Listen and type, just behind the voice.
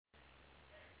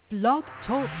Blog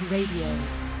Talk Radio.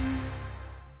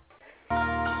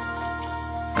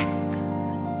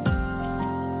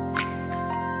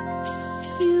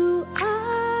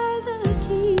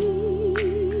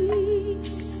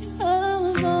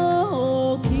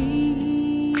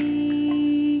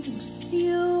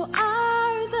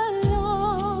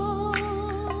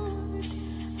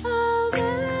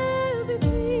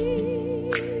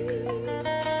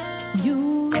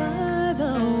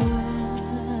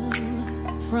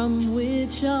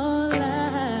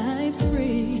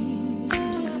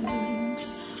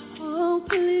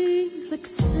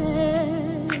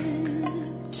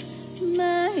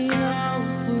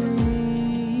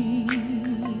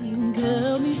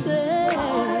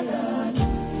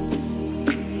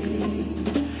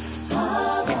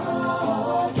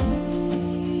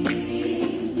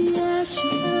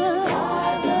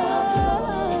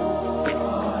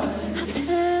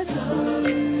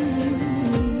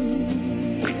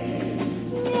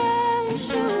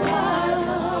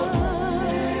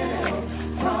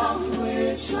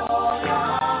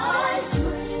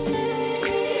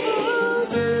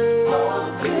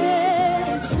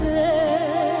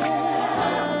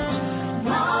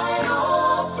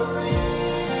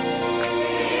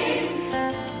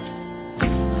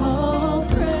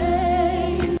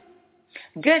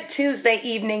 Good Tuesday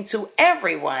evening to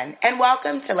everyone, and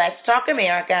welcome to Let's Talk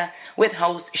America with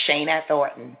host Shana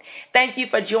Thornton. Thank you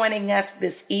for joining us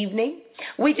this evening.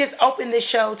 We just opened the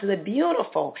show to the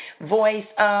beautiful voice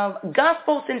of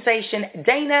gospel sensation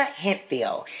Dana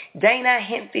Hemphill. Dana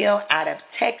Hemphill out of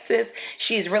Texas.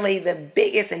 She's really the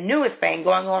biggest and newest thing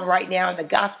going on right now in the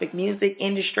gospel music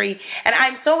industry. And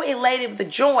I'm so elated with the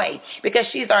joy because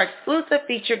she's our exclusive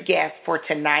featured guest for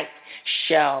tonight's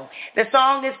show. The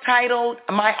song is titled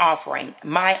My Offering,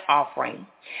 My Offering.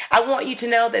 I want you to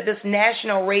know that this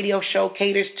national radio show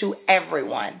caters to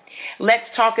everyone. Let's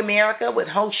Talk America with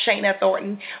host Shana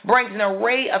Thornton brings an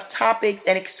array of topics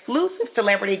and exclusive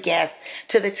celebrity guests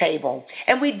to the table.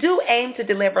 And we do aim to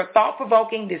deliver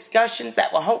thought-provoking discussions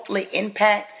that will hopefully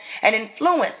impact and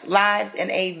influence lives in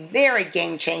a very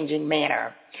game-changing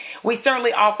manner. We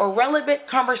certainly offer relevant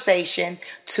conversation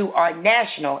to our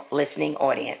national listening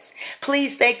audience.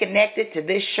 Please stay connected to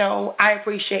this show. I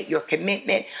appreciate your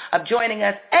commitment of joining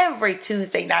us every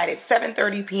Tuesday night at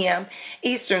 7:30 p.m.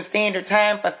 Eastern Standard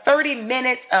Time for 30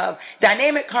 minutes of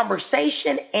dynamic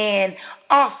conversation and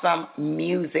awesome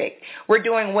music. We're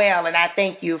doing well, and I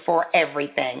thank you for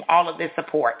everything, all of this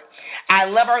support. I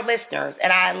love our listeners,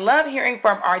 and I love hearing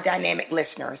from our dynamic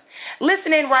listeners.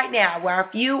 Listen in right now where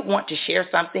if you want to share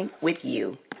something with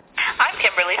you. I'm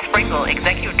Kimberly Sprinkle,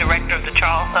 Executive Director of the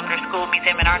Charles Sumner School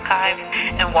Museum and Archives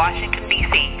in Washington,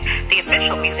 D.C., the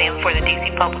official museum for the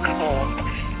D.C. Public Schools.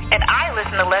 And I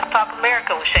listen to Let's Talk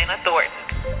America with Shana Thornton,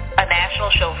 a national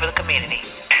show for the community.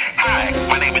 Hi,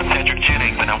 my name is Cedric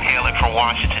Jennings, and I'm hailing from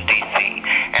Washington, D.C.,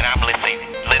 and I'm listening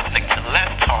to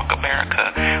Let's Talk America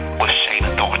with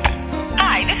Shana Thornton.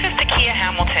 Hi, this is Takia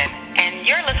Hamilton, and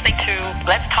you're listening to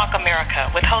Let's Talk America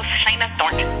with host Shana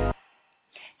Thornton.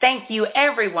 Thank you,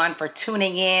 everyone, for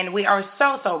tuning in. We are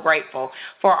so grateful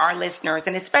for our listeners,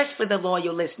 and especially the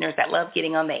loyal listeners that love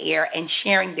getting on the air and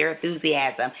sharing their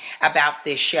enthusiasm about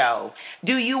this show.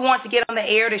 Do you want to get on the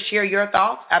air to share your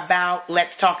thoughts about Let's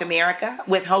Talk America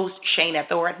with host Shana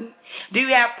Thornton? Do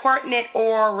you have pertinent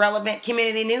or relevant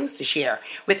community news to share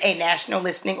with a national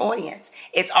listening audience?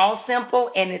 It's all simple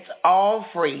and it's all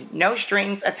free, no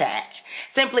strings attached.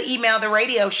 Simply email the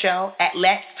radio show at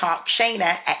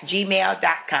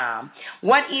letstalkshana@gmail.com.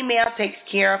 One email takes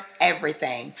care of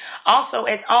everything. Also,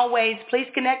 as always, please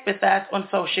connect with us on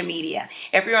social media.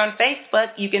 If you're on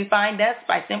Facebook, you can find us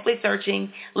by simply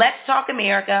searching Let's Talk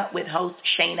America with host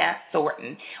Shana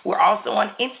Thornton. We're also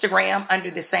on Instagram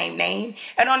under the same name,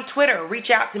 and on Twitter, reach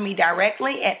out to me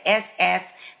directly at SS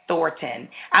Thornton.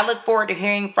 I look forward to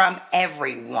hearing from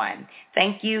everyone.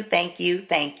 Thank you.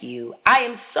 I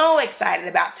am so excited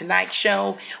about tonight's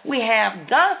show. We have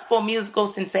gospel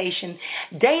musical sensation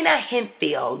Dana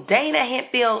Hemphill. Dana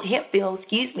Hemphill,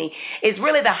 is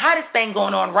really the hottest thing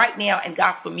going on right now in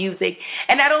gospel music.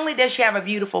 And not only does she have a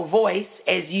beautiful voice,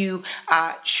 as you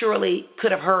surely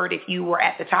could have heard if you were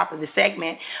at the top of the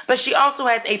segment, but she also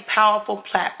has a powerful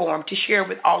platform to share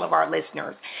with all of our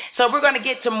listeners. So we're going to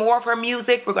get to more of her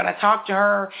music. We're going to talk to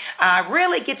her,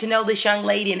 really get to know this young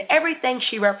lady and everything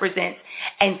she represents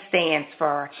and stands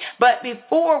for. But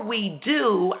before we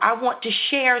do, I want to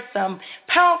share some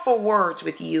powerful words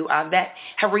with you that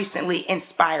have recently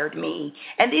inspired me.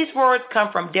 And these words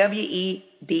come from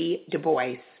W.E.B. Du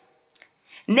Bois.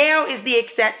 Now is the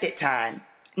accepted time,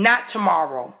 not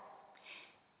tomorrow,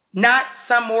 not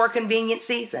some more convenient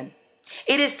season.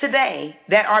 It is today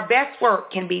that our best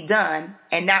work can be done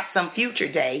and not some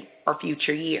future day or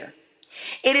future year.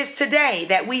 It is today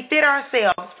that we fit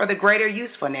ourselves for the greater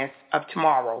usefulness of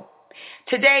tomorrow.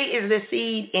 Today is the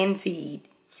seed indeed.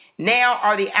 Now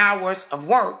are the hours of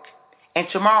work, and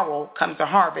tomorrow comes the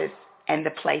harvest and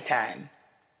the playtime.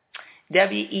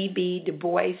 W.E.B. Du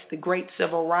Bois, the great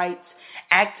civil rights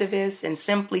activist, and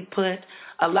simply put,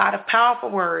 a lot of powerful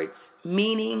words,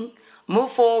 meaning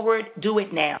move forward, do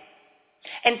it now.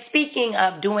 And speaking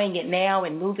of doing it now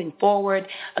and moving forward,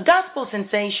 a gospel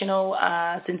sensation,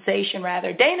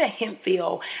 Dana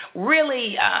Hemphill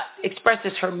really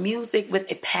expresses her music with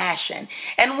a passion.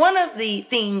 And one of the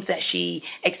themes that she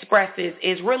expresses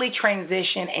is really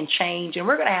transition and change. And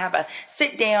we're going to have a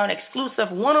sit-down, exclusive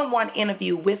one-on-one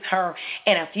interview with her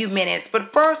in a few minutes.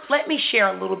 But first, let me share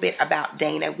a little bit about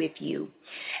Dana with you.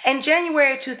 In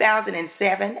January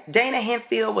 2007, Dana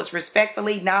Hemphill was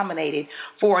respectfully nominated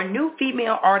for a new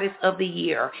Female Artist of the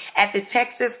Year at the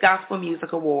Texas Gospel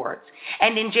Music Awards.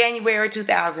 And in January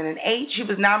 2008, she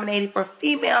was nominated for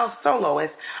Female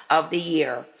Soloist of the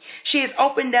Year. She has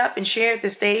opened up and shared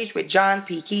the stage with John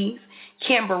P. Keys,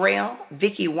 Kim Burrell,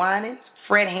 Vicki Winans,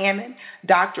 Fred Hammond,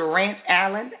 Dr. Rance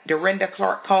Allen, Dorinda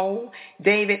Clark Cole,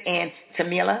 David and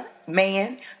Tamila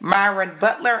Mann, Myron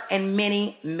Butler, and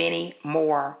many, many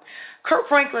more. Kirk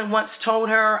Franklin once told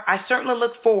her, "I certainly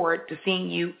look forward to seeing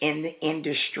you in the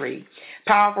industry."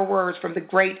 Powerful words from the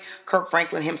great Kirk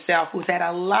Franklin himself, who's had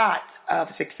a lot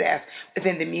of success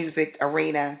within the music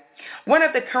arena. One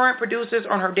of the current producers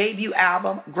on her debut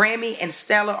album, Grammy and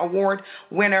Stellar Award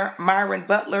winner Myron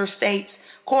Butler, states,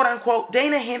 quote unquote,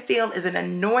 Dana Hemphill is an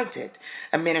anointed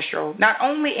minstrel, not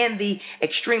only in the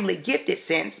extremely gifted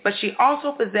sense, but she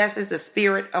also possesses the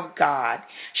Spirit of God.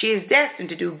 She is destined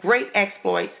to do great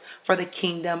exploits for the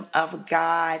kingdom of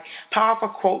God. Powerful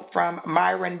quote from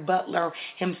Myron Butler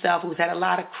himself, who's had a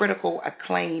lot of critical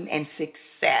acclaim and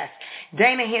success.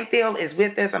 Dana Hemphill is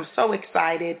with us. I'm so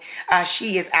excited.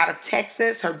 She is out of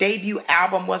Texas. Her debut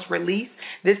album was released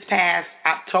this past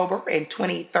October in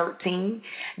 2013.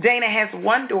 Dana has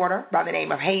one daughter by the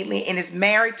name of Haley and is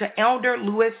married to Elder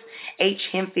Lewis H.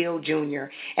 Hemphill Jr.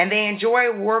 And they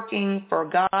enjoy working for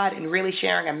God and really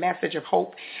sharing a message of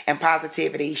hope and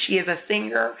positivity. She is a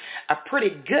singer, a pretty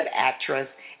good actress,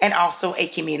 and also a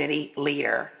community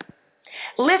leader.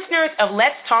 Listeners of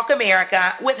Let's Talk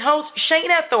America with host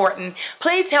Shana Thornton,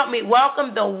 please help me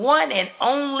welcome the one and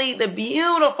only, the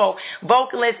beautiful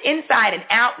vocalist inside and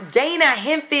out, Dana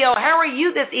Hemphill. How are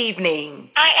you this evening?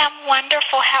 I am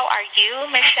wonderful. How are you,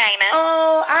 Miss Shana?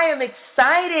 Oh, I am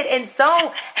excited and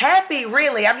so happy,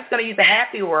 really. I'm just going to use a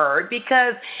happy word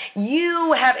because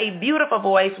you have a beautiful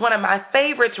voice, one of my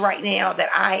favorites right now that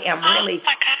I am really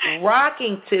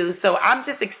rocking to. So I'm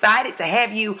just excited to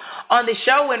have you on the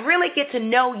show and really get to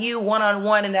know you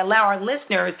one-on-one and allow our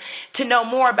listeners to know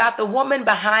more about the woman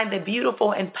behind the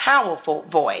beautiful and powerful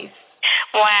voice.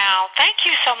 Wow. Thank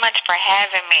you so much for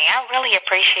having me. I really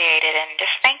appreciate it, and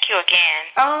just thank you again.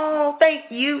 Oh,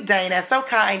 thank you, Dana. So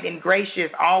kind and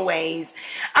gracious always.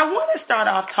 I want to start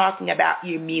off talking about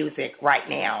your music right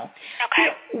now.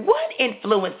 Okay. What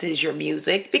influences your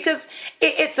music? Because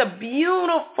it's a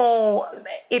beautiful,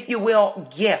 if you will,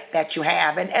 gift that you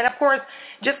have. And of course,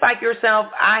 just like yourself,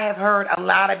 I have heard a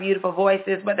lot of beautiful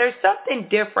voices, but there's something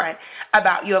different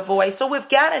about your voice. So we've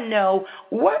got to know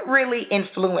what really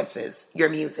influences your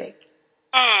music.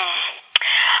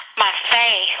 My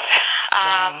faith,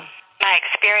 my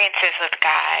experiences with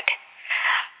God,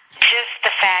 just the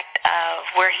fact of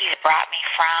where He's brought me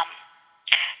from,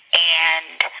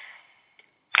 and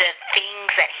the things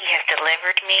that He has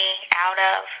delivered me out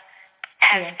of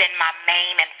has been my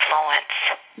main influence.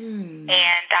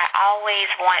 And I always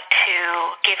want to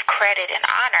give credit and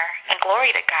honor and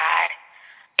glory to God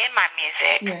in my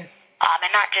music, and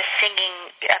not just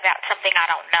singing about something I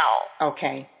don't know.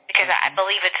 Okay. Because I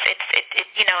believe it's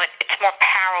more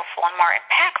powerful and more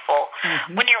impactful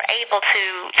when you're able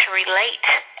to relate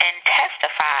and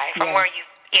testify from where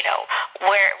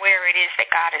where it is that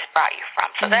God has brought you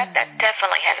from. So that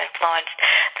definitely has influenced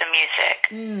the music.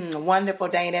 Wonderful,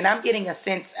 Dana. And I'm getting a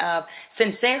sense of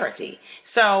sincerity.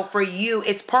 So for you,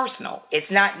 it's personal. It's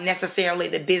not necessarily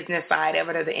the business side of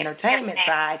it or the entertainment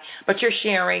side, but you're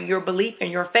sharing your belief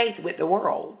and your faith with the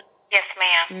world. Yes,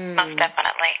 ma'am. Most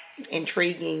definitely.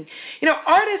 Intriguing. You know,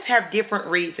 artists have different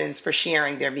reasons for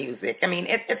sharing their music. I mean,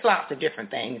 it's lots of different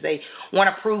things. They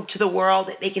want to prove to the world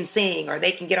that they can sing, or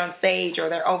they can get on stage, or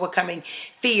they're overcoming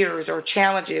fears or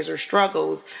challenges or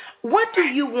struggles. What do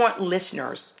you want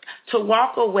listeners to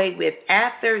walk away with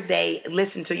after they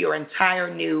listen to your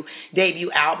entire new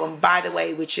debut album, by the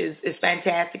way, which is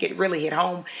fantastic. It really hit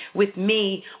home with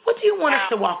me. What do you want us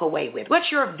to walk away with?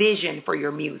 What's your vision for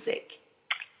your music?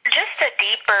 Just a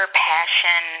deeper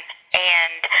passion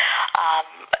and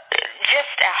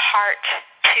just a heart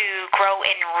to grow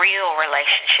in real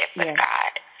relationship with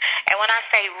God. And when I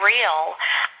say real,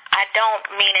 I don't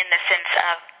mean in the sense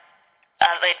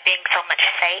of it being so much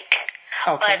fake,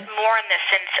 but more in the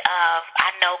sense of I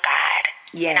know God,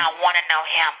 and I want to know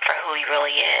Him for who He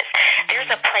really is. There's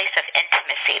a place of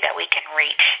intimacy that we can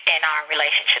reach in our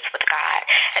relationships with God,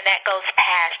 and that goes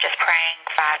past just praying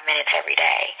 5 minutes every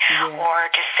day or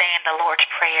just saying the Lord's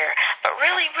Prayer, but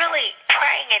really, really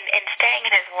praying and staying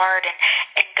in His Word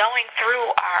and going through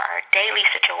our daily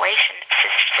situations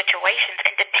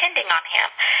and depending on Him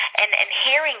and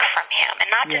hearing from Him and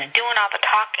not just doing all the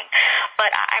talking.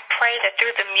 But I pray that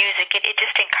through the music, it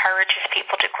just encourages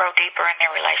people to grow deeper in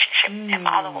their relationship with Him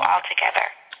all together.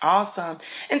 Awesome.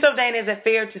 And so, Dana, is it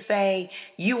fair to say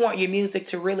you want your music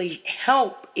to really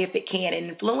help, if it can, and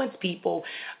influence people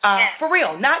for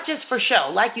real, not just for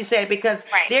show, like you said, because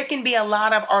there can be a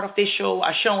lot of artificial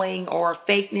showing or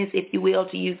fakeness, if you will,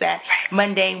 to use that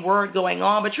mundane word going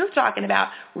on. But you're talking about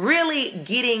really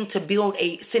getting to build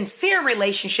a sincere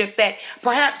relationship that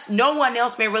perhaps no one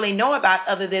else may really know about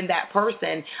other than that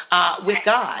person with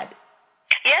God.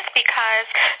 Yes, because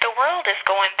the world is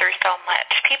going through so much.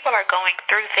 People are going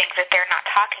through things that they're not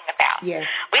talking about. Yes.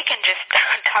 We can just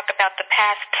talk about the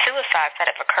past suicides that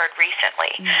have occurred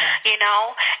recently, you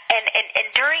know, and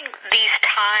during these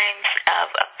times of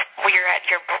where you're at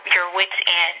your wit's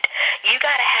end, you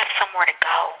got to have somewhere to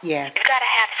go. Yes. You've got to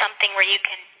have something where you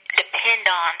can depend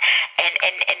on and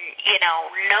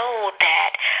know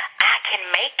that I can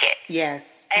make it. Yes.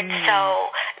 And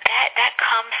so that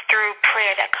comes through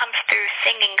prayer, that comes through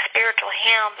singing spiritual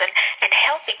hymns and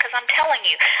helping, because I'm telling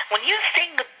you, when you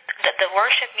sing the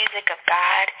worship music of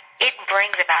God, it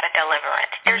brings about a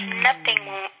deliverance. There's nothing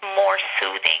more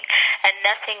soothing and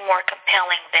nothing more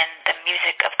compelling than the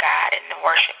music of God and the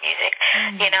worship music,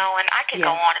 you know, and I could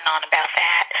go on and on about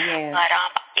that, but,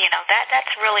 you know,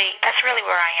 that's really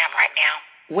where I am right now.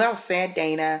 Well said,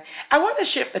 Dana. I want to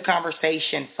shift the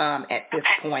conversation some at this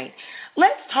point.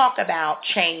 Let's talk about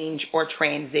change or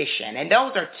transition. And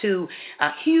those are two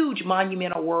huge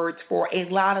monumental words for a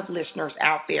lot of listeners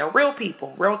out there. Real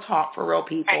people, real talk for real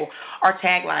people. Our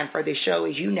tagline for this show,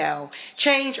 as you know,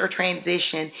 change or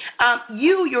transition.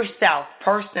 You yourself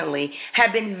personally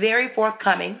have been very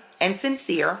forthcoming and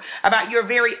sincere about your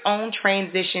very own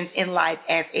transitions in life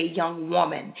as a young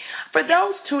woman. For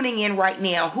those tuning in right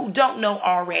now who don't know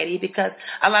already, because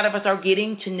a lot of us are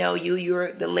getting to know you,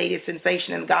 you're the latest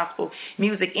sensation in the gospel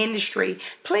music industry,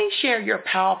 please share your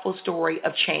powerful story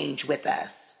of change with us.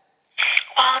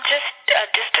 Well,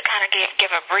 just to kind of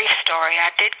give a brief story, I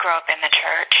did grow up in the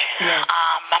church. Yes.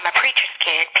 I'm a preacher's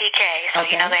kid, PK, so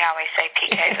you know they always say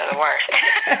PKs are the worst.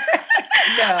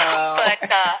 No. But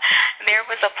there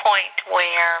was a point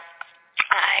where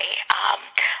I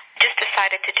just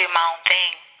decided to do my own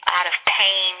thing. Out of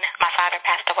pain, my father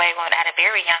passed away at a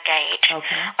very young age,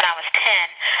 when I was 10.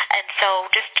 And so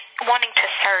just wanting to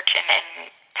search and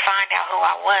find out who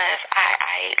I was,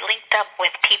 I linked up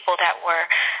with people that were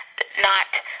not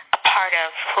a part of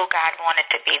who God wanted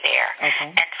to be there.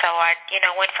 And so I,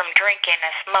 went from drinking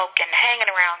and smoking, hanging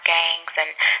around gangs and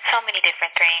so many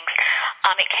different things.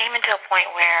 It came into a point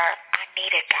where I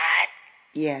needed God.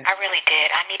 Yes. I really did.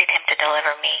 I needed Him to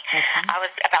deliver me. I was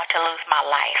about to lose my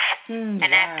life. And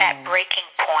at that breaking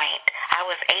point, I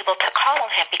was able to call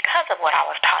on Him because of what I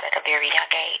was taught at a very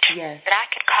young age. Yes. That I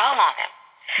could call on Him,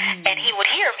 and He would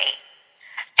hear me.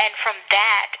 And from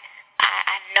that,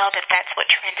 I know that that's what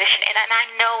transition, and I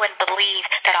know and believe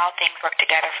that all things work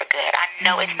together for good. I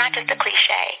know it's not just a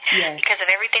cliche. Because of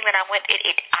everything that I went,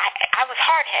 I was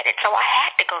hard-headed, so I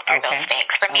had to go through those things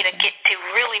for me to get to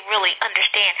really, really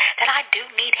understand that I do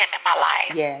need Him in my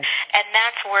life. And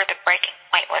that's where the breaking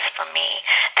point was for me,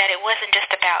 that it wasn't just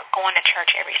about going to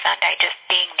church every Sunday, just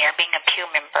being there, being a pew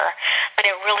member, but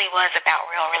it really was about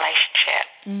real relationship.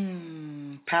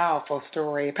 Powerful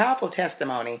story, powerful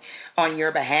testimony on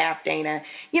your behalf, Dana.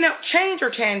 Change or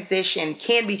transition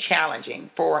can be challenging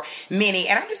for many,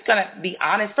 and I'm just going to be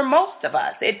honest, for most of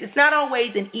us. It's not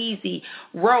always an easy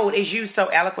road, as you so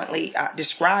eloquently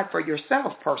described for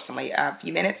yourself personally a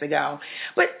few minutes ago.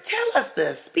 But tell us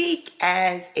this. Speak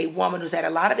as a woman who's had a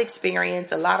lot of experience,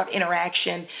 a lot of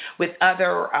interaction with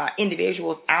other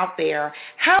individuals out there.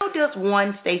 How does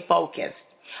one stay focused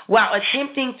while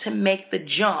attempting to make the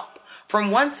jump from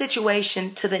one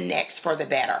situation to the next for the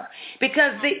better.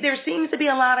 Because there seems to be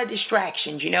a lot of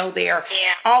distractions. There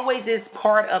always is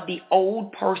part of the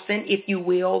old person, if you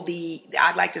will,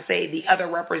 I'd like to say the other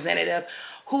representative,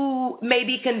 who may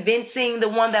be convincing the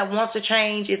one that wants to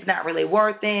change it's not really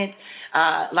worth it.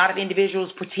 A lot of individuals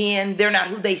pretend they're not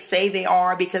who they say they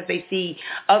are because they see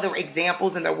other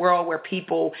examples in the world where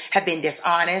people have been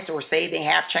dishonest or say they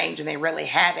have changed and they really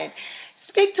haven't.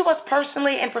 Speak to us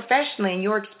personally and professionally in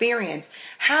your experience.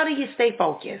 How do you stay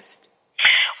focused?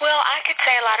 Well, I could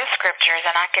say a lot of scriptures,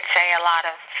 and I could say a lot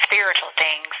of spiritual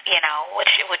things,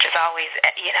 which is always,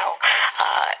 at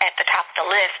the top of the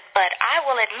list. But I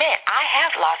will admit, I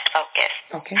have lost focus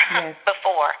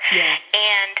before. Yes.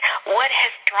 And what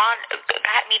has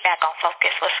got me back on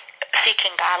focus was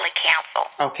seeking godly counsel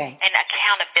and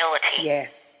accountability. Yes.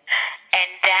 And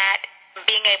that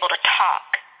being able to talk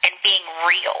and being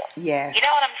real. Yes. You know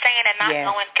what I'm saying? And not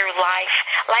going through life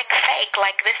like fake,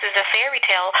 like this is a fairy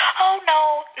tale. Oh,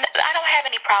 no, I don't have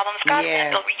any problems. God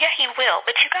will. Yeah, he will.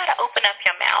 But you got to open up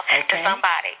your mouth to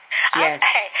somebody. Yes.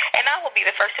 And I will be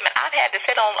the first to admit, I've had to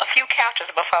sit on a few couches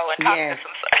before and talk to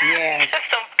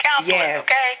some counselors,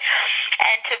 okay?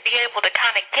 And to be able to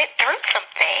kind of get through some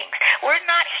things. We're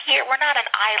not here. We're not an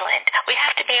island. We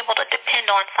have to be able to depend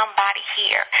on somebody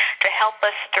here to help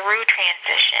us through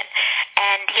transition.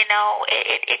 And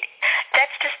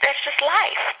that's just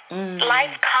life.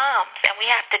 Life comes, and we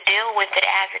have to deal with it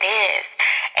as it is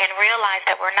and realize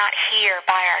that we're not here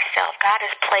by ourselves. God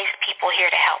has placed people here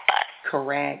to help us.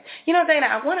 Correct. Dana,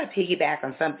 I want to piggyback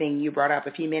on something you brought up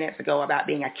a few minutes ago about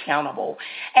being accountable.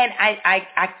 And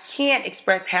I can't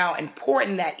express how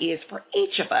important that is for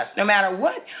each of us, no matter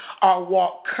what our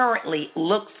walk currently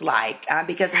looks like.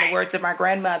 Because in the words of my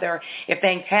grandmother, if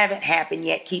things haven't happened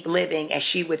yet, keep living, as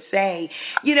she would say.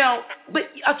 But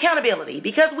accountability,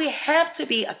 because we have to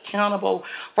be accountable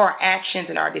for our actions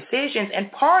and our decisions.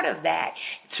 And part of that,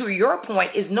 to your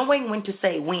point, is knowing when to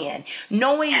say when,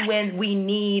 knowing when we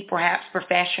need perhaps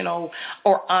professional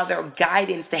or other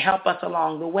guidance to help us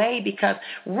along the way, because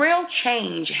real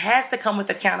change has to come with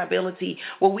accountability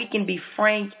where we can be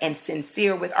frank and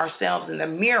sincere with ourselves in the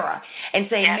mirror and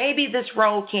say, maybe this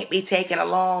road can't be taken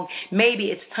along. Maybe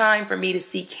it's time for me to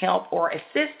seek help or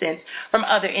assistance from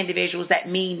other individuals that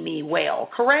mean me well.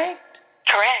 Correct?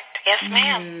 Correct. Yes,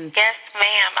 ma'am. Yes,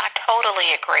 ma'am. I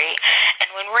totally agree. And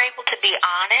when we're able to be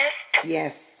honest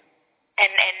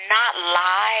and not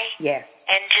lie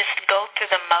and just go through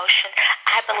the motions,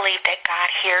 I believe that God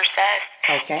hears us.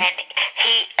 Okay. And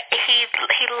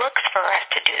he looks for us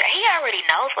to do that. He already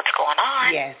knows what's going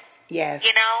on. Yes. Yes.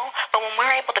 But when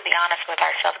we're able to be honest with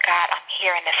ourselves, God, I'm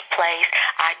here in this place.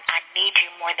 I need you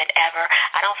more than ever.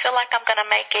 I don't feel like I'm going to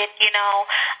make it,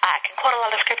 I can quote a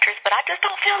lot of scriptures, but I just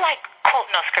don't feel like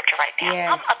quoting no scripture right now. Yes.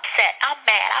 I'm upset. I'm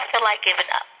mad. I feel like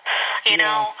giving up,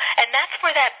 And that's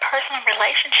where that personal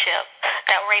relationship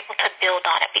that we're able to build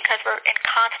on it because we're in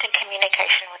constant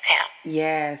communication with him.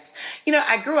 Yes.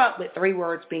 I grew up with 3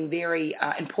 words being very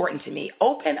important to me: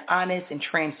 open, honest, and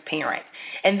transparent.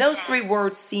 And those 3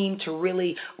 words seem to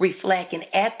really reflect and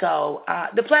echo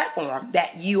the platform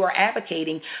that you are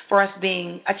advocating for us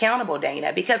being accountable,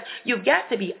 Dana, because you've got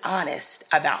to be honest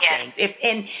about things.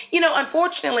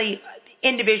 Unfortunately,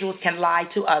 individuals can lie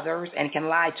to others and can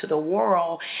lie to the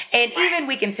world. And even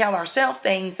we can tell ourselves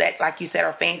things that, like you said,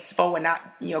 are fanciful and not,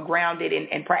 grounded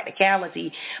in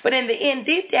practicality. But in the end,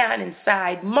 deep down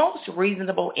inside, most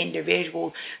reasonable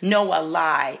individuals know a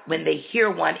lie when they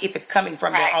hear one, if it's coming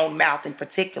from their own mouth in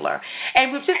particular.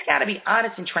 And we've just got to be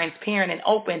honest and transparent and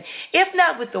open, if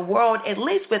not with the world, at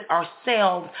least with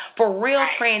ourselves, for real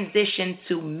transition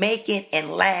to make it and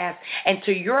last. And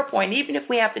to your point, even if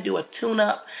we have to do a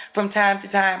tune-up from time to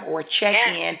time or a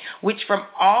check-in, which from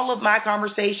all of my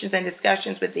conversations and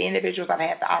discussions with the individuals I've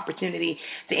had the opportunity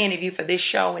to interview for this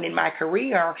show and in my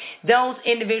career, those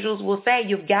individuals will say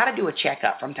you've got to do a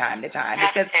checkup from time to time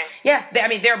because,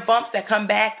 there are bumps that come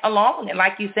back along, and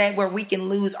like you said, where we can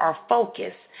lose our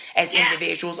focus as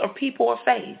individuals or people of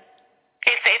faith.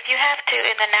 If you have to,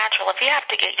 in the natural, if you have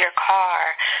to get your car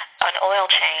an oil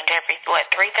change every,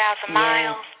 3,000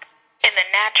 miles? In the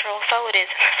natural, so it is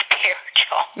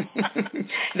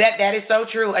spiritual. That is so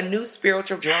true. A new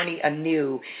spiritual journey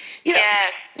anew.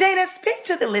 Dana, speak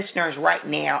to the listeners right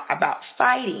now about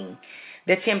fighting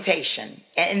the temptation.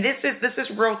 And this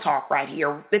is real talk right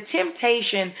here. The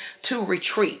temptation to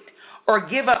retreat or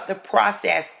give up the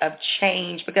process of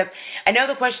change. Because I know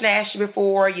the question I asked you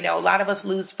before, a lot of us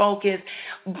lose focus.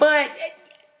 But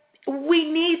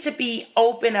we need to be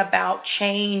open about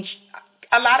change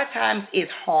a lot of times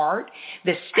it's hard.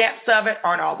 The steps of it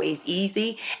aren't always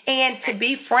easy. And to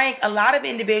be frank, a lot of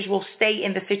individuals stay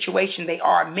in the situation they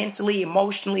are mentally,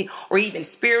 emotionally, or even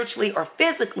spiritually or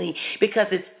physically because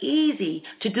it's easy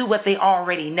to do what they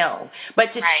already know.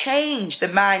 But to change the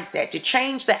mindset, to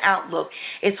change the outlook,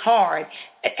 it's hard.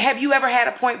 Have you ever had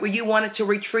a point where you wanted to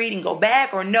retreat and go back,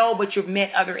 or no, but you've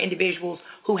met other individuals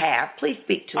who have? Please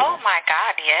speak to us. Oh, my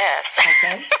God, yes.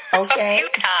 Okay. A few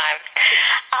times.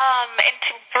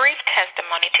 In brief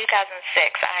testimony, 2006,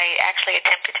 I actually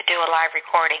attempted to do a live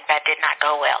recording that did not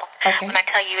go well. Okay. When I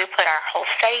tell you we put our whole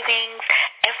savings,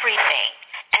 everything,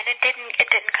 and it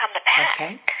didn't come to pass.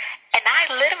 Okay. And I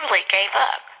literally gave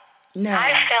up. No.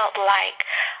 I felt like,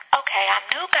 okay, I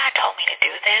knew God told me to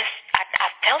do this. I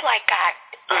felt like God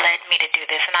led me to do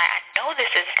this, and I know this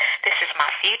is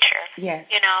my future. Yes.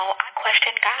 You know, I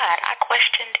questioned God. I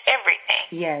questioned everything.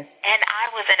 Yes. And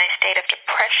I was in a state of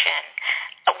depression,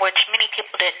 which many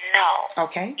people didn't know.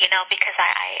 Okay. You know, because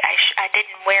I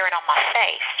didn't wear it on my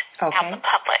face out in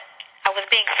public. I was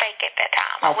being fake at that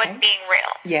time. I wasn't being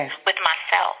real with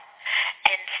myself.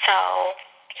 And so,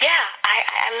 yeah,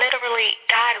 I literally,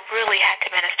 God really had to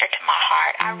minister to my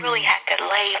heart. I really had to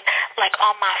lay like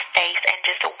on my face and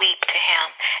just weep to him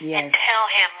and tell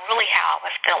him really how I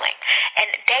was feeling. And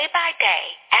day by day,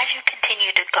 as you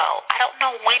continue to go, I don't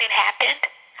know when it happened.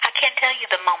 I can't tell you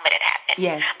the moment it happened.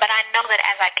 Yes. But I know that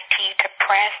as I continue to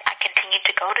press, I continue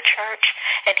to go to church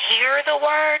and hear the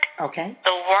word,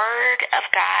 the word of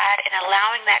God, and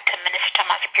allowing that to minister to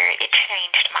my spirit, it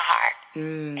changed my heart.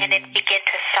 And it began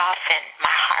to soften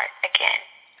my heart again.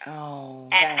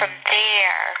 And from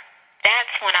there,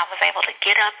 that's when I was able to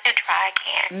get up and try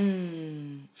again.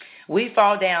 We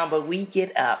fall down, but we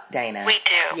get up, Dana. We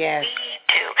do. Yes. We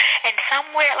do. And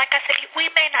somewhere, like I said, we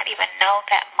may not even know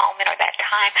that moment or that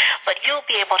time, but you'll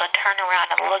be able to turn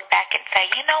around and look back and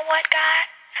say, you know what, God?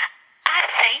 I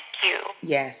thank you.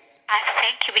 Yes. I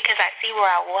thank you because I see where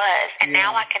I was, and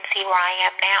now I can see where I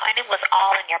am now, and it was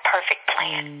all in your perfect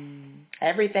plan.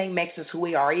 Everything makes us who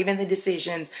we are, even the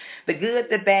decisions, the good,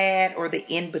 the bad, or the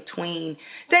in-between.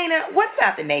 Dana, what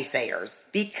about the naysayers?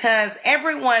 Because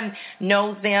everyone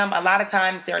knows them. A lot of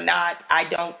times they're not, I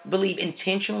don't believe,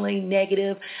 intentionally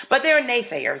negative, but they're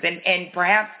naysayers. And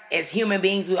perhaps as human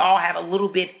beings, we all have a little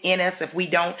bit in us if we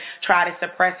don't try to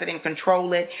suppress it and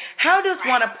control it. How does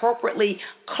one appropriately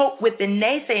cope with the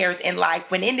naysayers in life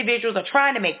when individuals are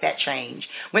trying to make that change,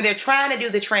 when they're trying to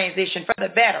do the transition for the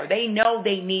better? They know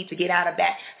they need to get out of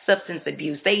that substance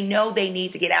abuse. They know they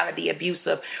need to get out of the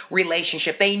abusive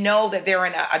relationship. They know that they're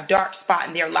in a dark spot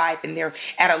in their life and they're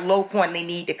at a low point and they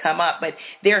need to come up. But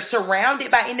they're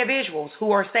surrounded by individuals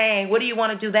who are saying, what do you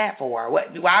want to do that for?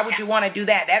 Why would you want to do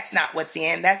that? That's not what's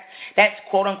in. That's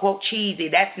quote-unquote cheesy.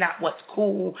 That's not what's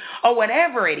cool, or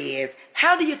whatever it is.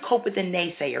 How do you cope with the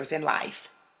naysayers in life?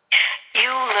 You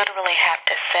literally have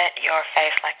to set your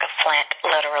face like a flint,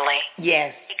 literally.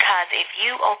 Yes. Because if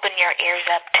you open your ears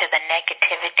up to the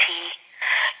negativity,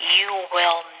 you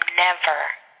will never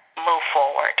move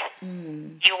forward.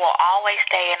 You will always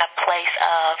stay in a place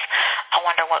of, I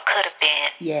wonder what could have been.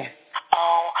 Yes.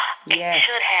 Oh, it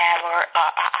should have, or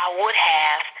I would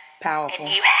have. Powerful. And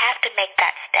you have to make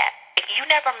that step. If you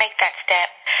never make that step,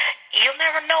 you'll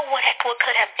never know what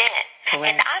could have been. Correct.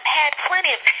 And I've had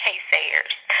plenty of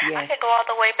naysayers. Yes. I could go all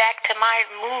the way back to my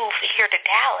move here to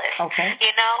Dallas.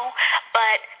 You know,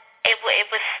 but it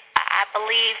was. I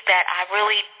believe that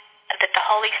that the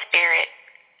Holy Spirit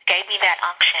gave me that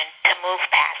unction to move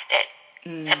past it.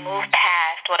 To move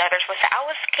past what others would say. I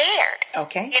was scared.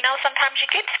 Okay. You know, sometimes you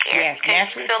get scared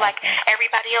because you feel like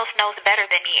everybody else knows better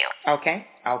than you. Okay.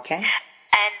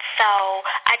 And so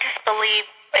I just believe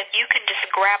if you can just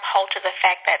grab hold to the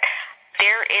fact that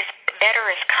better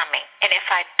is coming, and if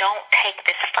I don't take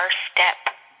this first step,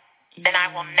 then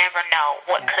I will never know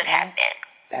what could have been.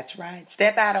 That's right.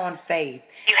 Step out on faith.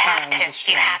 You have to.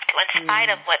 You have to, in spite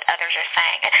of what others are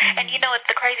saying. And you know,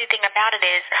 the crazy thing about it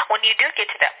is, when you do get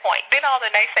to that point, then all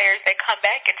the naysayers, they come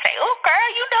back and say, oh, girl,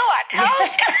 you know I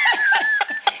told you.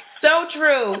 So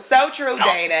true,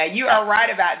 Dana. You are right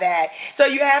about that. So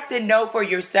you have to know for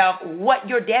yourself what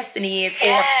your destiny is,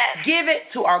 or give it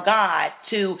to our God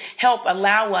to help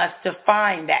allow us to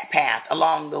find that path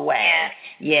along the way.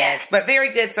 Yes. But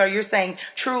very good, sir. You're saying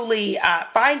truly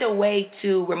find a way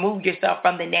to remove yourself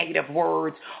from the negative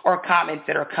words or comments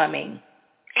that are coming.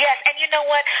 Yes, and you know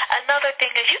what? Another thing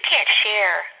is you can't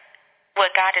share what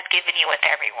God has given you with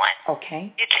everyone. Okay.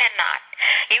 You cannot.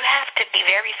 You have to be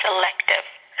very selective.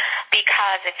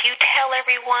 Because if you tell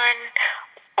everyone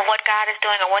what God is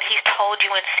doing or what he's told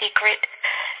you in secret,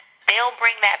 they'll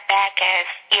bring that back as,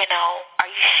 you know, are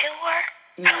you sure?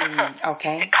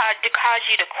 Okay. To cause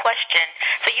you to question.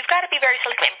 So you've got to be very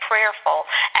selective and prayerful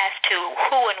as to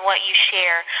who and what you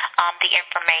share the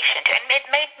information to. And it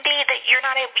may be that you're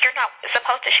not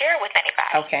supposed to share it with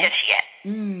anybody just yet.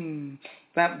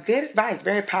 Well, good advice.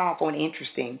 Very powerful and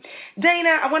interesting.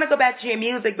 Dana, I want to go back to your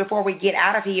music before we get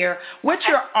out of here. What's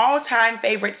your all-time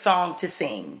favorite song to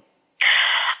sing?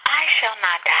 I Shall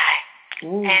Not Die.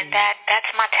 Ooh. And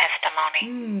that's my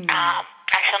testimony.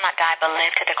 I shall not die but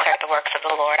live to declare the works of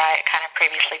the Lord. I kind of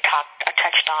previously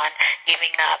touched on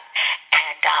giving up.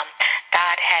 And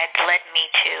God had led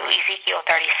me to Ezekiel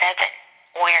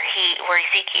 37, where he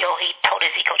told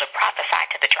Ezekiel to prophesy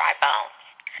to the dry bones.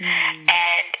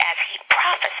 And as he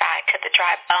prophesied to the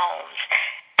dry bones,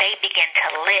 they began to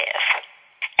live.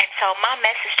 And so my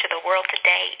message to the world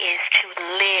today is to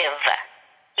live.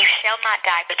 You shall not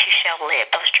die, but you shall live.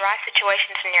 Those dry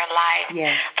situations in your life,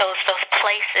 those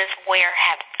places where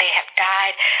they have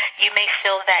died, you may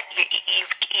feel that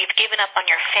you've given up on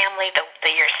your family,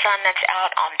 your son that's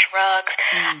out on drugs.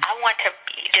 I want to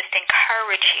just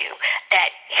encourage you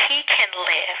that he can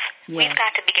live. We've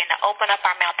got to begin to open up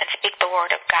our mouth and speak the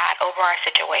word of God over our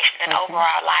situations and over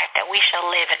our life, that we shall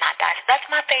live and not die. So that's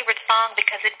my favorite song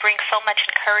because it brings so much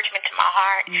encouragement to my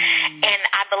heart, and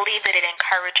I believe that it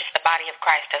encourages the body of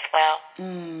Christ as well.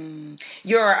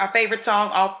 Your favorite song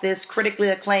off this critically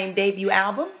acclaimed debut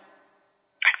album?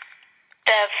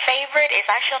 The favorite is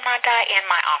I Shall Not Die and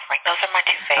My Offering. Those are my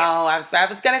two favorites. I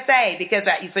was going to say, because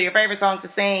so your favorite song to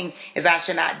sing is I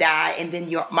Shall Not Die, and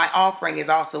then My Offering is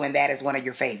also in that as one of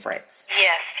your favorites.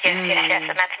 Yes, and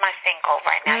that's my single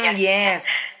right now. Yes.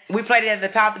 We played it at the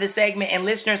top of the segment, and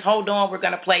listeners, hold on. We're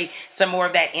going to play some more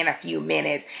of that in a few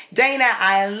minutes. Dana,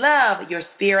 I love your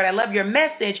spirit. I love your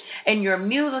message, and your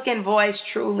music and voice,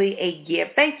 truly a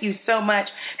gift. Thank you so much.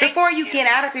 Before you get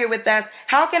out of here with us,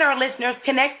 how can our listeners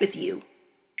connect with you?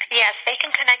 Yes, they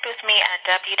can connect with me at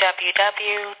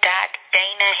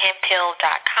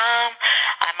www.danahemphill.com.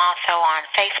 I'm also on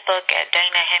Facebook at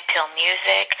Dana Hemphill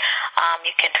Music.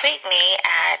 You can tweet me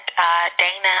at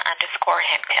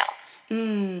Dana_Hemphill.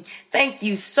 Thank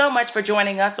you so much for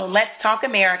joining us on Let's Talk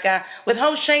America with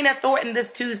host Shana Thornton this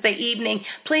Tuesday evening.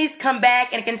 Please come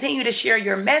back and continue to share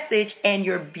your message and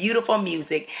your beautiful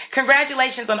music.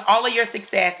 Congratulations on all of your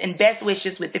success and best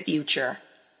wishes with the future.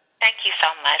 Thank you so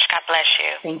much. God bless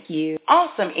you. Thank you.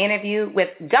 Awesome interview with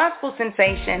gospel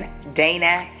sensation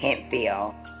Dana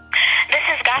Hemphill. This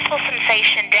is gospel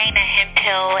sensation Dana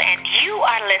Hemphill, and you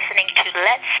are listening to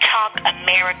Let's Talk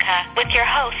America with your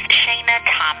host, Shana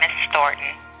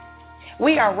Thornton.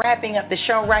 We are wrapping up the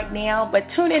show right now, but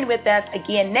tune in with us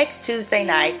again next Tuesday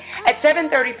night at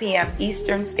 7:30 p.m.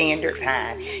 Eastern Standard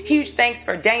Time. Huge thanks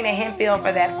for Dana Hemphill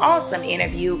for that awesome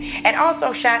interview, and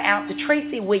also shout out to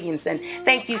Tracy Williamson.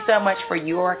 Thank you so much for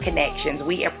your connections.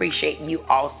 We appreciate you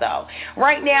also.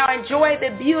 Right now, enjoy the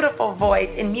beautiful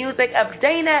voice and music of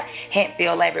Dana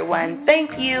Hemphill, everyone.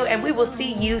 Thank you, and we will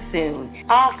see you soon.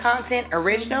 All content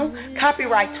original,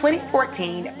 copyright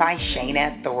 2014 by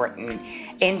Shana Thornton.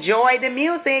 Enjoy the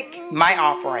music, My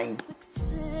Offering.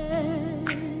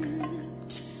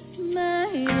 My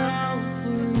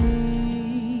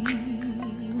offering,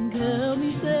 help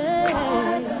me say,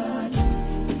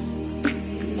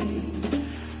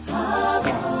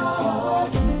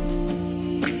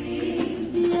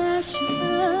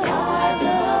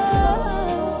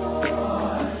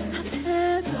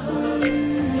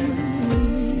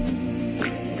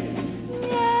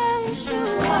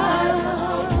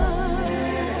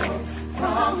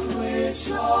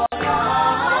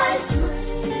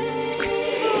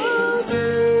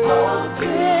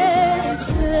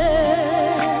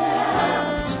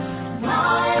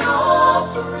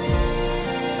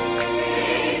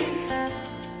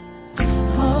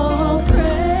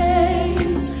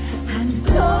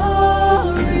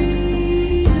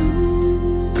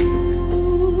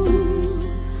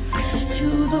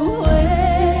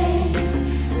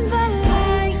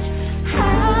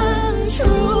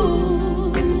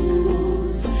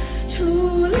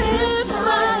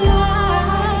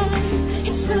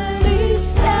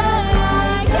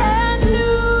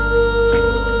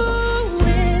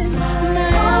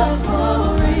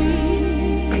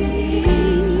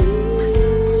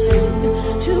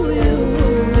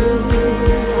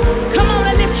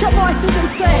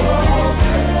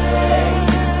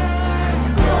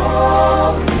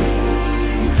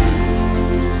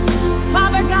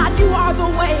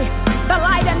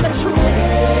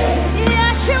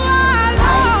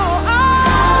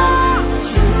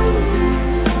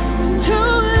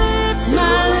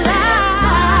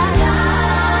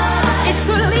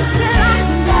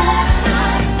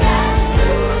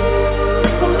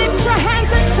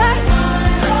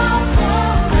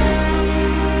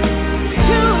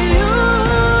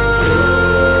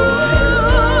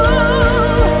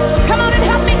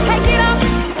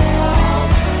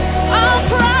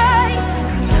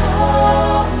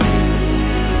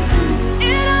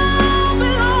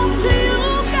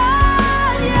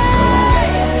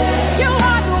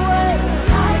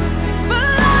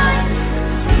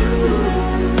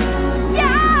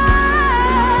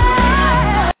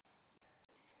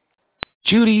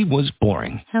 Judy was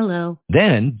boring. Hello.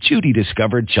 Then Judy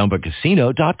discovered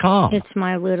ChumbaCasino.com. It's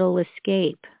my little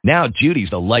escape. Now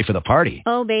Judy's the life of the party.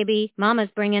 Oh, baby, mama's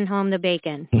bringing home the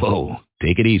bacon. Whoa,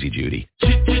 take it easy, Judy.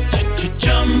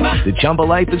 The Chumba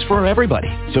life is for everybody.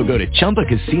 So go to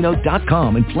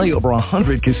ChumbaCasino.com and play over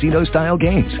 100 casino-style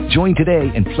games. Join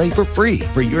today and play for free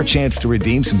for your chance to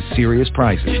redeem some serious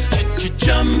prizes.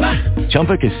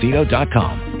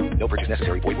 ChumbaCasino.com. No purchase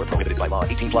necessary. Void where prohibited by law.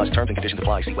 18 plus terms and conditions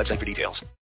apply. See website for details.